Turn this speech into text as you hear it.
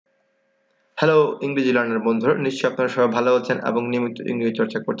Hello ইংরেজি learner বন্ধুরা, নিশ্চয়ই আপনারা সবাই ভালো আছেন এবং নিয়মিত ইংরেজি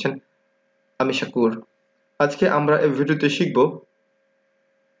চর্চা করছেন। আমি শাকুর। আজকে আমরা এই ভিডিওতে শিখব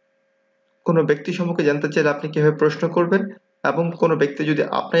কোনো ব্যক্তি সম্পর্কে জানতে চাইলে আপনি কিভাবে প্রশ্ন করবেন এবং কোনো ব্যক্তি যদি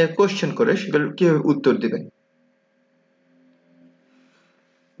আপনাকে কোশ্চেন করে সেগুলো কিভাবে উত্তর দিবেন।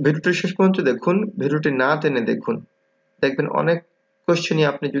 ভিডিওটি শেষ পর্যন্ত দেখুন, ভিডিওটি না টেনে দেখুন। দেখবেন অনেক কোশ্চেনই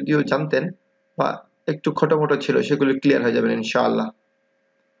আপনি যদিও জানতেন বা একটু খটোমটো ছিল সেগুলো ক্লিয়ার হয়ে যাবেন ইনশাআল্লাহ।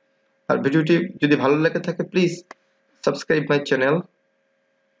 আর ভিডিওটি যদি ভালো লেগে থাকে please subscribe my channel.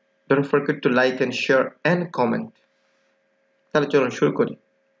 Don't forget to like and share and comment. তাহলে চলুন শুরু করি।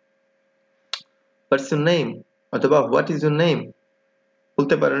 What's your name? অথবা what is your name?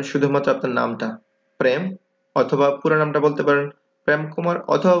 বলতে পারেন শুধুমাত্র আপনার নামটা প্রেম, অথবা পুরো নামটা বলতে পারেন প্রেম কুমার,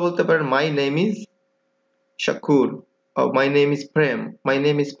 অথবা বলতে পারেন my name is Shakur or my name is Prem. My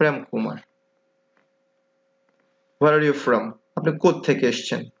name is Prem Kumar. Where are you from? আপনি কোথা থেকে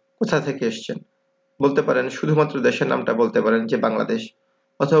এসেছেন, কোথা থেকে এসেছেন বলতে পারেন শুধুমাত্র দেশের নামটা বলতে পারেন যে বাংলাদেশ,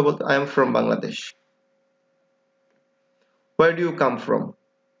 অথবা বলতে I am from Bangladesh. Where do you come from?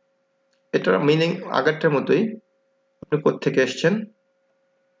 এটার মিনিং আগেরটার মতোই, আপনি কোথা থেকে এসেছেন।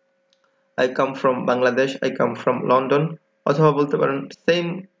 I come from Bangladesh, I come from London, অথবা বলতে পারেন সেম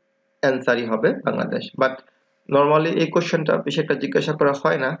অ্যান্সারই হবে বাংলাদেশ। বাট নরমালি এই কোশ্চেনটা বেশি একটা জিজ্ঞাসা করা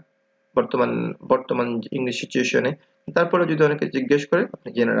হয় না বর্তমান ইংলিশ সিচুয়েশনে, তারপরে যদি অনেকে জিজ্ঞেস করে আপনি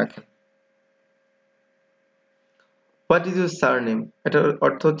জেনে রাখেন। What is your surname? এটার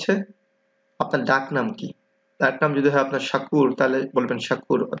অর্থ হচ্ছে আপনার ডাক নাম কি। ডাক নাম যদি হয় আপনার শাকুর তাহলে বলবেন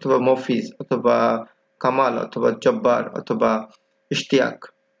শাকুর, অথবা মফিজ, অথবা কামাল, অথবা জব্বার, অথবা ইশতিয়াক,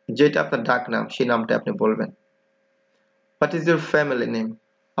 যেটা আপনার ডাক নাম সেই নামটা আপনি বলবেন। What is your family name?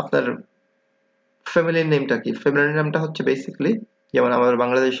 আপনার ফ্যামিলির নেমটা কি? ফ্যামিলির নামটা হচ্ছে বেসিক্যালি যেমন আমাদের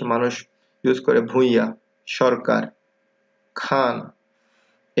বাংলাদেশে মানুষ ইউজ করে ভুঁইয়া, সরকার, খান,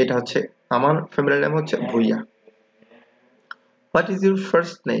 এটা হচ্ছে আমার ফ্যামিলির নাম হচ্ছে Bhuiyan. What is your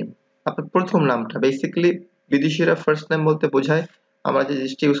first name? আপনার প্রথম নামটা। বেসিক্যালি বিদেশিরা ফার্স্ট নেম বলতে বোঝায় আমরা যে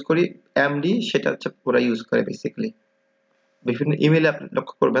জিনিসটা ইউজ করি এমডি, সেটা হচ্ছে ওরা ইউজ করে বেসিক্যালি। বিভিন্ন ইমেইলে আপনি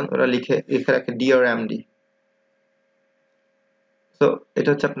লক্ষ্য করবেন ওরা লিখে রাখে ডিয়ার এমডি। সো এটা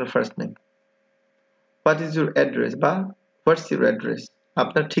হচ্ছে আপনার first name. What is your address বা হোয়াটস ইউর অ্যাড্রেস?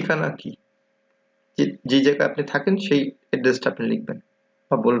 আপনার ঠিকানা কি? যে জায়গায় আপনি থাকেন সেই অ্যাড্রেসটা আপনি লিখবেন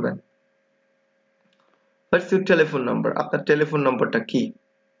বা বলবেন। What's your telephone number? আপনার টেলিফোন নম্বরটা কি,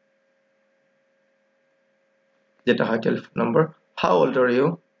 যেটা হয় telephone number. How old are you?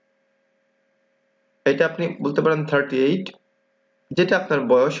 এটা আপনি বলতে পারেন 38, যেটা আপনার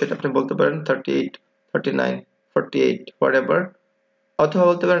বয়স সেটা আপনি বলতে পারেন 38, 39, 48, হোয়াটএভার, অথবা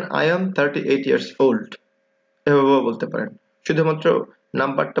বলতে পারেন আই এম 38 ইয়ার্স ওল্ড, এভাবেও বলতে পারেন। শুধুমাত্র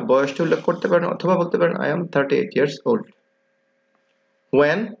নাম্বারটা বয়সটা উল্লেখ করতে পারেন, অথবা বলতে পারেন I am 38 years old.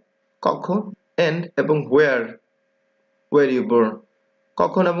 when কখন, and এবং where you born,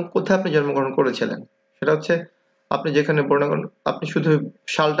 কখন এবং কোথায় আপনি জন্মগ্রহণ করেছিলেন। সেটা হচ্ছে আপনি যেখানে আপনি শুধু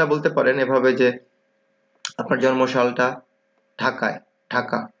সালটা বলতে পারেন এভাবে যে আপনার জন্ম সালটা ঢাকায়,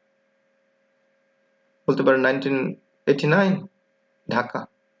 ঢাকা বলতে পারেন 1989 ঢাকা,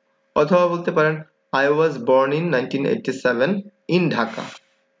 অথবা বলতে পারেন I was born in 1987 in Dhaka.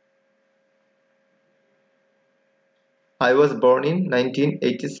 I was born in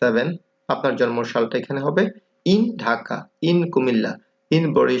 1987, আপনার জন্ম সালটা এখানে হবে in Dhaka, in Comilla, in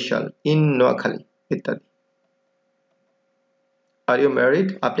Barishal, in Noakhali ইত্যাদি। Are you married?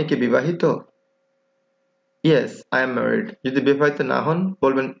 আপনি কি বিবাহিত? Yes, I am married. যদি বিবাহিত না হন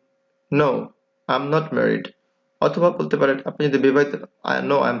বলবেন No, I am not married. অথবা বলতে পারেন আপনি যদি বিবাহিত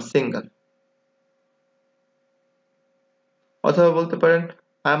No, I am single. অথবা বলতে পারেন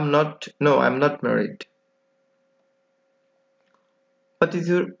No, I am not married. What is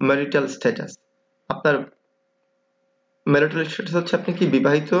your marital status? আপনার marital status হচ্ছে আপনি কি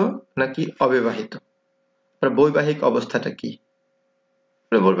বিবাহিত নাকি অবিবাহিত, আপনার বৈবাহিক অবস্থাটা কি।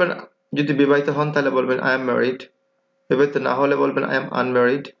 আপনি বলবেন যদি বিবাহিত হন তাহলে বলবেন I am married, বিবাহিত না হলে বলবেন I am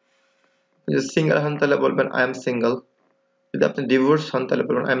unmarried, যদি সিঙ্গেল হন তাহলে বলবেন I am single, যদি আপনি ডিভোর্স হন তাহলে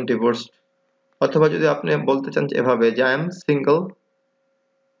বলবেন I am divorced, অথবা যদি আপনি বলতে চান এভাবে যে I am single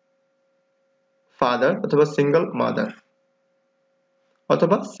father অথবা single mother,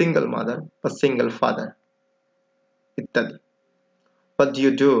 অথবা single mother বা single father ইত্যাদি। What do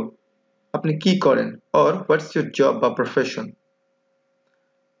you do? আপনি কি করেন, or what's your job বা profession?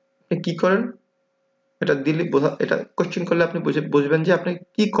 আপনি কি করেন এটা দিলে এটা কোশ্চেন করলে আপনি বুঝবেন যে আপনি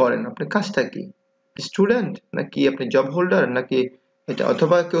কি করেন, আপনার কাজটা কি, স্টুডেন্ট নাকি আপনি জব হোল্ডার নাকি এটা,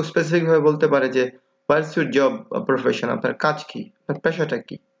 অথবা কেউ স্পেসিফিক ভাবে বলতে পারে যে হোয়াটস ইউর জব বা প্রফেশন, আপনার কাজ কি, আপনার পেশাটা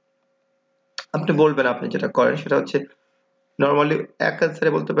কি। আপনি বলবেন আপনি যেটা করেন সেটা হচ্ছে নরমালি এক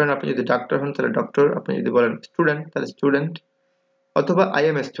অ্যান্সারে বলতে পারেন, আপনি যদি ডাক্তার হন তাহলে ডক্টর, আপনি যদি বলেন স্টুডেন্ট তাহলে স্টুডেন্ট, অথবা আই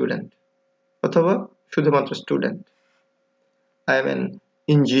এম এ স্টুডেন্ট, অথবা শুধুমাত্র student. I am N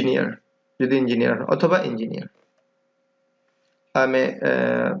engineer যদি ইঞ্জিনিয়ার, অথবা engineer. I M a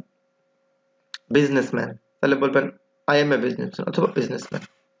businessman তাহলে বলবেন আই এম এ বিজনেসম্যান অথবা businessman.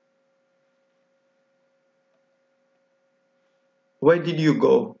 Where did you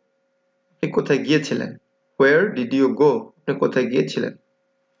go, আপনি কোথায় গিয়েছিলেন? হোয়ার ডিড ইউ গো, আপনি কোথায় গিয়েছিলেন?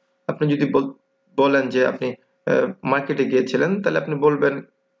 আপনি যদি বলেন যে আপনি মার্কেটে গিয়েছিলেন তাহলে আপনি বলবেন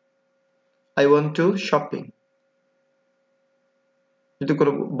আই ওয়ান্ট টু শপিং। যদি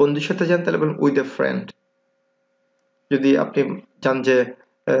কোনো বন্ধুর সাথে যান তাহলে বলবেন উইথ এ ফ্রেন্ড। যদি আপনি জান যে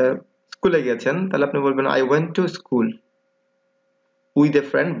স্কুলে গেছেন তাহলে আপনি বলবেন I went to school with a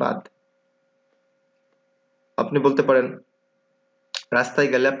friend বাদ। আপনি বলতে পারেন রাস্তায়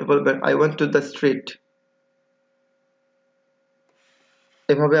গেলে আপনি বলবেন I went to the street.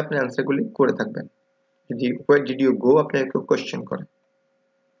 এভাবে আপনি অ্যান্সারগুলি করে থাকবেন যদি হোয়ার ডিড ইউ গো আপনি একটু কোশ্চেন করেন।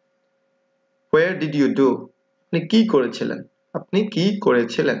 হোয়ার ডিড ইউ ডু, আপনি কি করেছিলেন? আপনি কি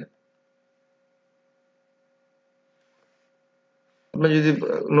করেছিলেন? আপনি যদি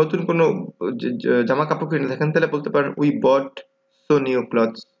নতুন কোনো জামা কাপড় কিনে থাকেন তাহলে বলতে পারেন we bot so new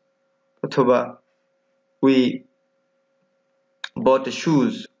clothes, অথবা we bot A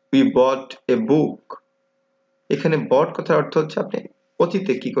shoes, we বট এ বুক। এখানে বট কথার অর্থ হচ্ছে আপনি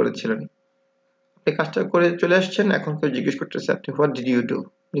অতীতে কি করেছিলেন। আপনি কাজটা করে চলে আসছেন, এখন কেউ জিজ্ঞেস করতেছে আপনি হোয়াট ডিড ইউ ডু,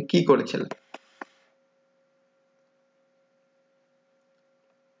 আপনি কি করেছিলেন।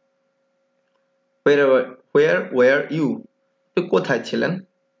 হোয়ার ওয়ার ইউ, আপনি কোথায় ছিলেন?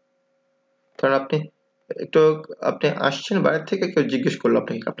 কারণ আপনি আসছেন বাইরে থেকে, কেউ জিজ্ঞেস করলো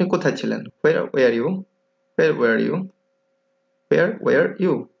আপনাকে আপনি কোথায় ছিলেন। Where were you, where were you, where were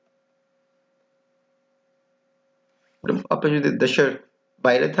you. আপনি যদি দেশের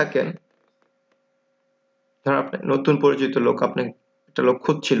বাইরে থাকেন, ধরুন আপনি নতুন পরিচিত লোক, আপনি একটা লোক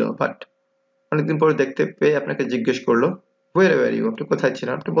খুঁজছিল বাট অনেকদিন পরে দেখতে পেয়ে আপনাকে জিজ্ঞেস করলো হোয়ার ওয়ার ইউ, আপনি কোথায়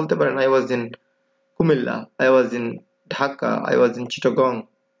ছিলেন। আপনি বলতে পারেন I was in Comilla, I was in Dhaka, I was in Chittagong.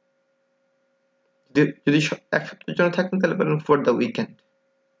 যদি এক সপ্তাহের জন্য থাকেন তাহলে বলেন for the weekend.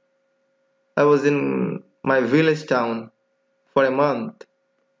 I was in my village town for a month.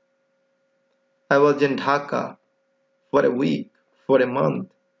 I was in Dhaka for a week, for a month.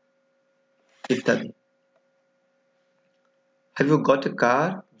 ইত্যাদি। Have you got a car,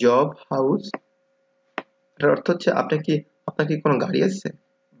 job, house? এটার অর্থ হচ্ছে আপনার কি কোনো গাড়ি আছে,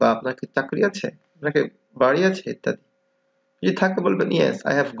 বা আপনার কি চাকরি আছে, আপনার কি বাড়ি আছে ইত্যাদি। যদি থাকে বলবেন yes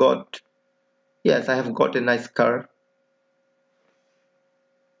I have got a nice car,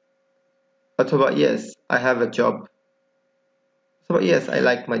 অথবা yes I have a job, অথবা yes I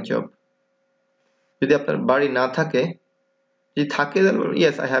like my job। যদি আপনার বাড়ি না থাকে, যদি থাকে তাহলে বলবেন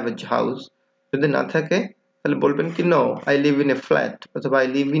yes I have a house, যদি না থাকে তাহলে বলবেন কি no I live in a flat, অথবা I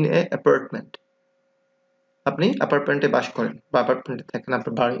live in a apartment। আপনি অ্যাপার্টমেন্টে বাস করেন বা অ্যাপার্টমেন্টে থাকেন,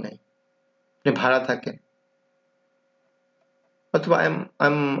 আপনার বাড়ি নাই, আপনি ভাড়া থাকেন। অথবা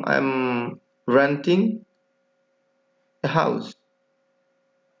I'm renting a house।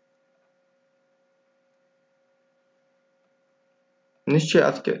 নিশ্চয়ই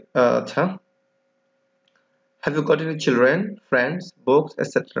আজকে আচ্ছা, have you got any children, friends, books,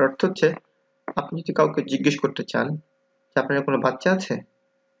 etc. অর্থ হচ্ছে আপনি যদি কাউকে জিজ্ঞেস করতে চান যে আপনার কোনো বাচ্চা আছে,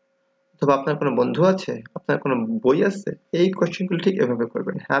 অথবা আপনার কোনো বন্ধু আছে, আপনার কোনো বই আছে, এই কোশ্চেনগুলো ঠিক এভাবে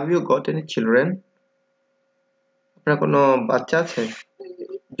করবেন। Have you got any children, আপনার কোনো বাচ্চা আছে?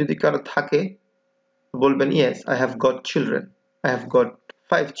 যদি কারো থাকে বলবেন yes I have got children, I have got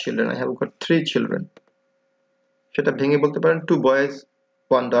 5 children, I have got 3 children. সেটা ভেঙে বলতে পারেন 2 বয়েজ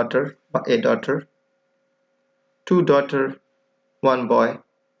 1 ডটার বা a daughter, 2 daughter 1 boy।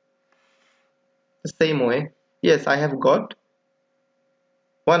 The same way, yes I have got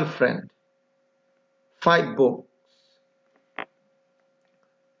 1 friend, 5 books।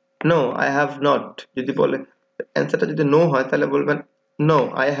 No I have not, যদি বলে অ্যান্সারটা যদি no হয় তাহলে বলবেন no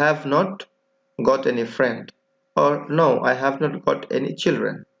I have not got any friend, or no I have not got any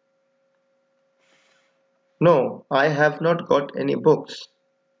children, no I have not got any books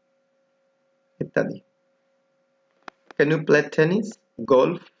ইত্যাদি। Can you play tennis,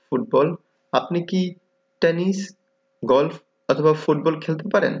 golf, football? আপনি কি টেনিস, গলফ অথবা football খেলতে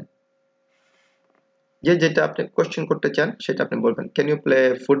পারেন? যেটা আপনি question করতে চান সেটা আপনি বলবেন ক্যান ইউ প্লে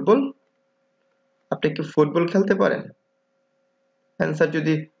ফুটবল, আপনি কি ফুটবল খেলতে পারেন। অ্যান্সার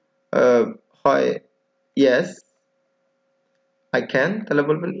যদি হয় ইয়েস আই ক্যান, তাহলে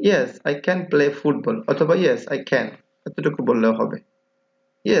বলবেন yes I can play football, অথবা ইয়েস আই ক্যান, এতটুকু বললেও হবে।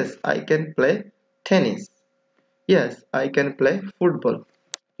 Yes I can play tennis, yes I can play football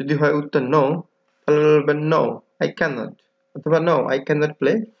যদি হয় উত্তর no তাহলে বলবেন no I cannot অথবা no I cannot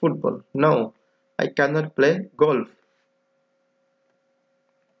play football no I cannot play golf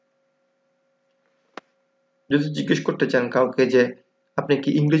যদি জিজ্ঞেস করতে চান কাউকে যে আপনি কি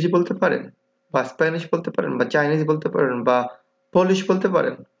ইংরেজি বলতে পারেন বা স্প্যানিশ বলতে পারেন বা চাইনিজ বলতে পারেন বা পলিশ বলতে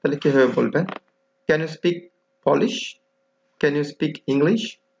পারেন তাহলে কিভাবে বলবেন can you speak Polish can you speak English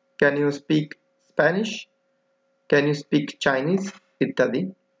can you speak Spanish can you speak Chinese ইত্যাদি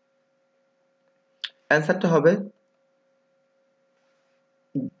অ্যান্সারটা হবে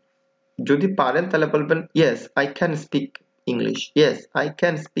যদি পারেন তাহলে বলবেন yes I can speak English yes I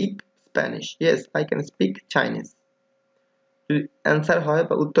can speak Spanish yes I can speak Chinese যদি answer হয়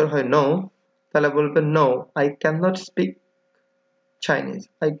বা উত্তর হয় no তাহলে বলবেন no I cannot speak Chinese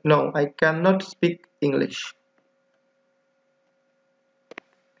no I cannot speak English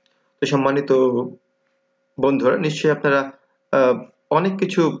তো সম্মানিত বন্ধুরা নিশ্চয়ই আপনারা অনেক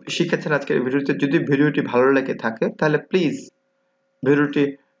কিছু শিখেছেন আজকের ভিডিওতে যদি ভিডিওটি ভালো লেগে থাকে তাহলে প্লিজ ভিডিওটি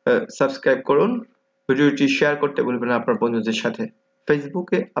সাবস্ক্রাইব করুন ভিডিওটি শেয়ার করতে ভুলবেন না আপনার বন্ধুদের সাথে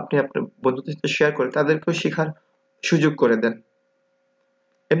ফেসবুকে আপনি আপনার বন্ধুদের সাথে শেয়ার করে তাদেরকেও শেখার সুযোগ করে দেন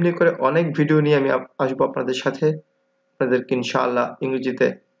এমনি করে অনেক ভিডিও নিয়ে আমি আসবো আপনাদের সাথে আপনাদেরকে ইনশাআল্লাহ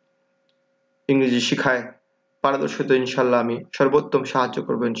ইংরেজি শেখায় পারদর্শিতা ইনশাআল্লাহ আমি সর্বোত্তম সাহায্য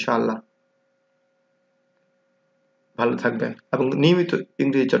করব ইনশাআল্লাহ ভালো থাকবেন এবং নিয়মিত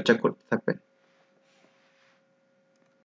ইংরেজি চর্চা করতে থাকবেন